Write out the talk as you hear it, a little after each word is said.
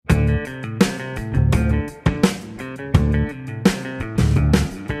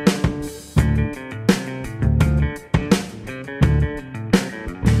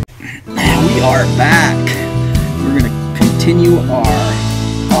are back. We're going to continue our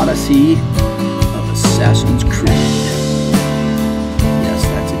Odyssey of Assassin's Creed. Yes,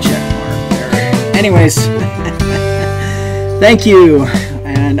 that's a check mark there. Anyways, thank you.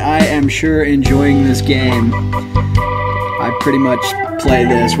 And I am sure enjoying this game. I pretty much play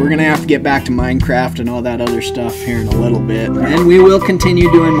this. We're going to have to get back to Minecraft and all that other stuff here in a little bit. And we will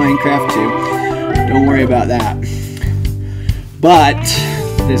continue doing Minecraft too. Don't worry about that. But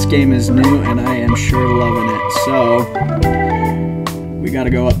this game is new and I am sure loving it. So we got to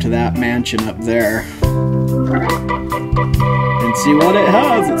go up to that mansion up there and see what it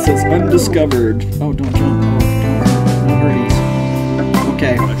has. It says undiscovered. Oh, don't jump. Oh, don't. No hurries.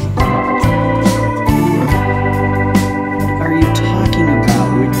 Okay. What are you talking about?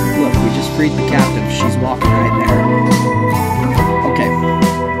 Look, we just freed the captive. She's walking right there. Okay.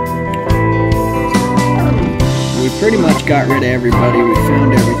 We pretty much got rid of everybody. We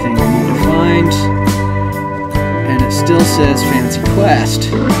found everything we need to find. And it still says Fancy Quest.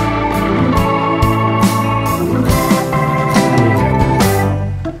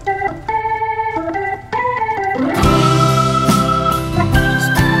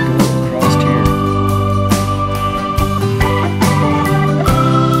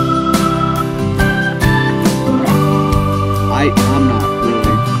 I'm not really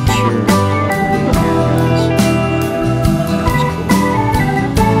sure what we're doing here, guys. That was cool.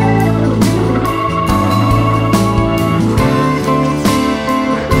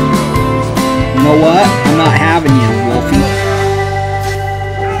 You know what? I'm not having you, Wolfie.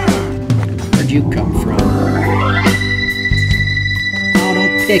 Where'd you come from? Oh,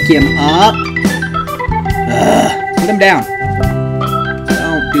 don't pick him up. Ugh. Put him down.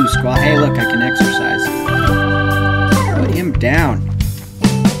 Don't do squat. Hey, look, I can exercise. Put him down.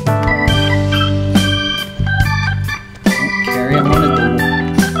 Don't carry. I wanted the...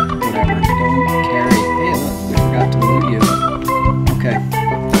 Whatever. Don't carry. Hey, look. We forgot to loot you. Okay.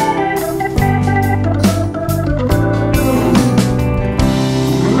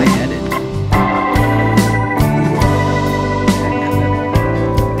 Where am I headed?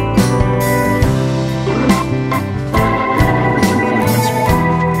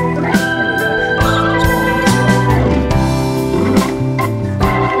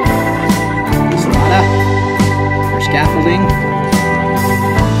 Scaffolding.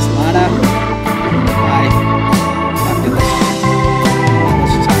 Slada. Bye. Talk to this.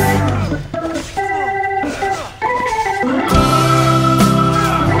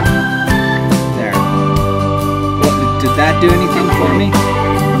 There. What, did that do anything for me?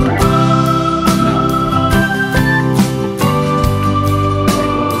 No.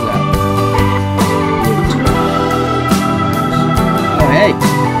 What was that? Oh, hey.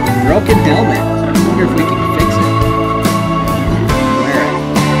 Broken helmet. I wonder if we can fix it.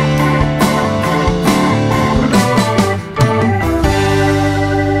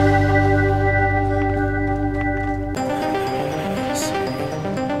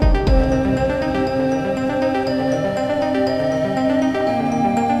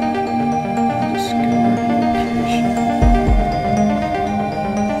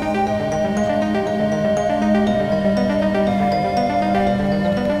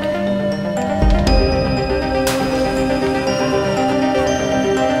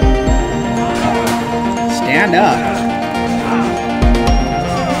 Stand up.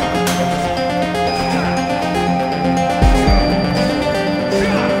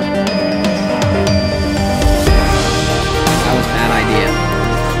 That was a bad idea.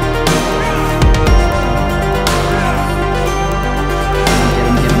 Get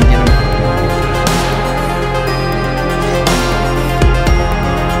him, get him, get him.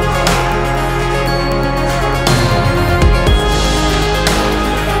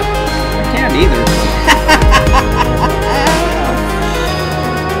 I can't either.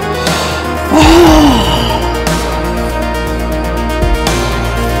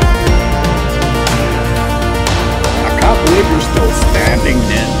 I can't believe you're still standing,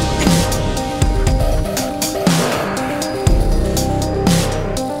 Ned.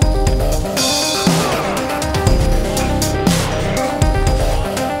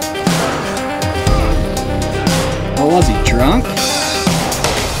 Oh, was he drunk?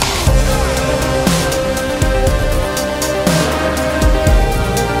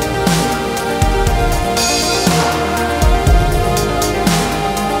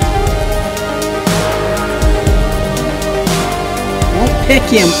 Pick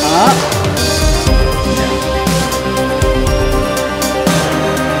him up.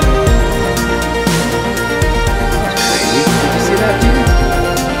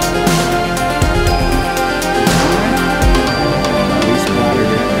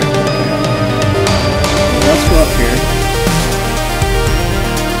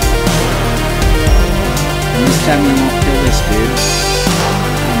 tell me we won't kill this dude.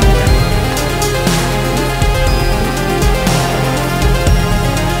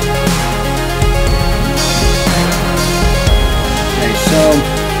 Okay, so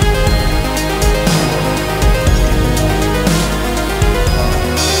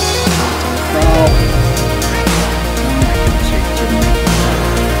crawl.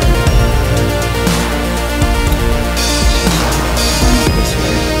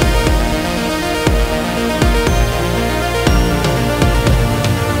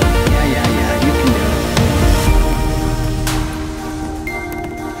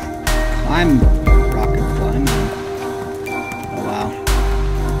 I'm rocket climbing. Oh wow.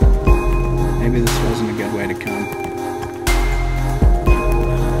 Maybe this wasn't a good way to come.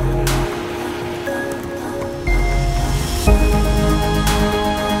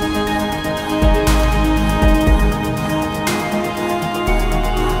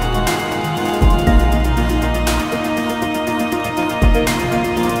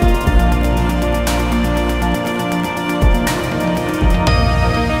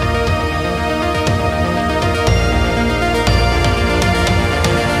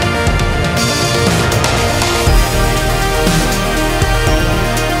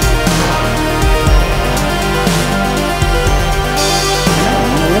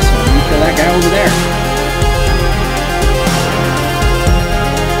 That guy over there.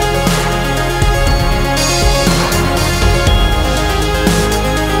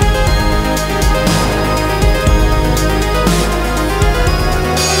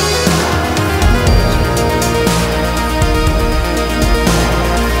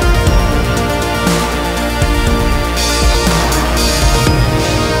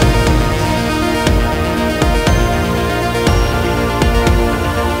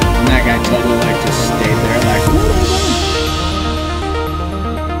 Totally like just stayed there like what?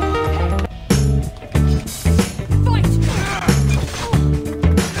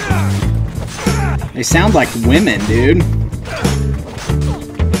 They sound like women, dude.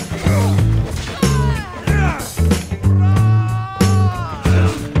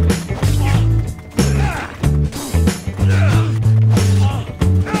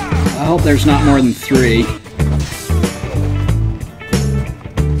 I hope there's not more than 3.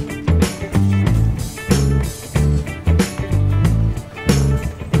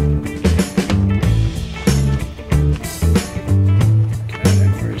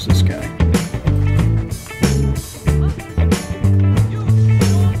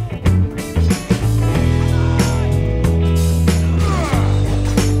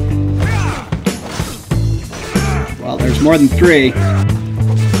 Well, there's more than 3.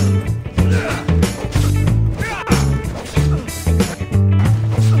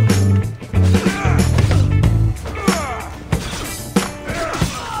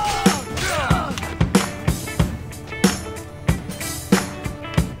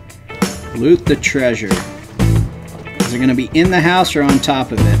 Loot the treasure. Is it going to be in the house or on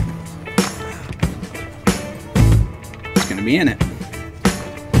top of it? It's going to be in it.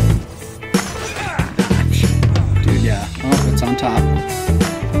 Dude, yeah. Oh, it's on top.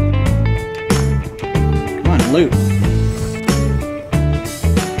 Come on, loot.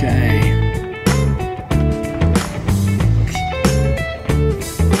 Okay.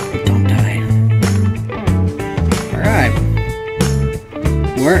 Don't die. Alright.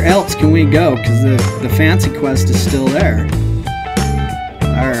 Where else can we go? Because the fancy quest is still there.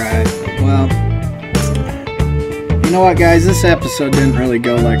 Alright, well, you know what, guys? This episode didn't really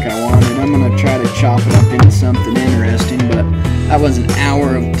go like I wanted. I'm going to try to chop it up into something interesting, but that was an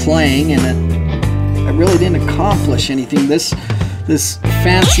hour of playing, and I really didn't accomplish anything. This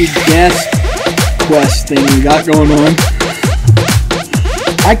fancy guest quest thing we got going on,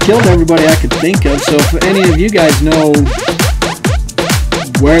 I killed everybody I could think of, so if any of you guys know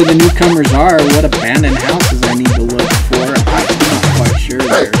where the newcomers are, what abandoned houses I need to look for, I'm not quite sure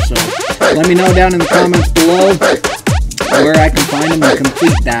there. So let me know down in the comments below where I can find them and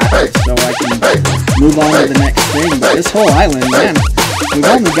complete that, so I can move on to the next thing. But this whole island, man, we've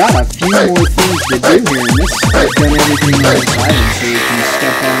only got a few more things to do here, and this has done everything on this island, so we can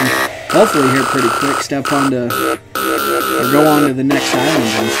step on, hopefully here pretty quick, step on to, or go on to the next island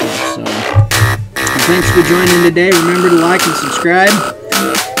and stuff. So thanks for joining today. Remember to like and subscribe.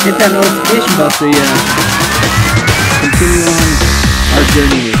 Hit that notification bell so you continue on our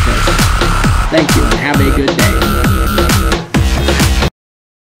journey with us. Thank you and have a good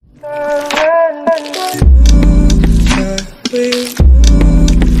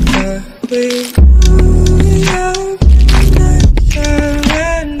day.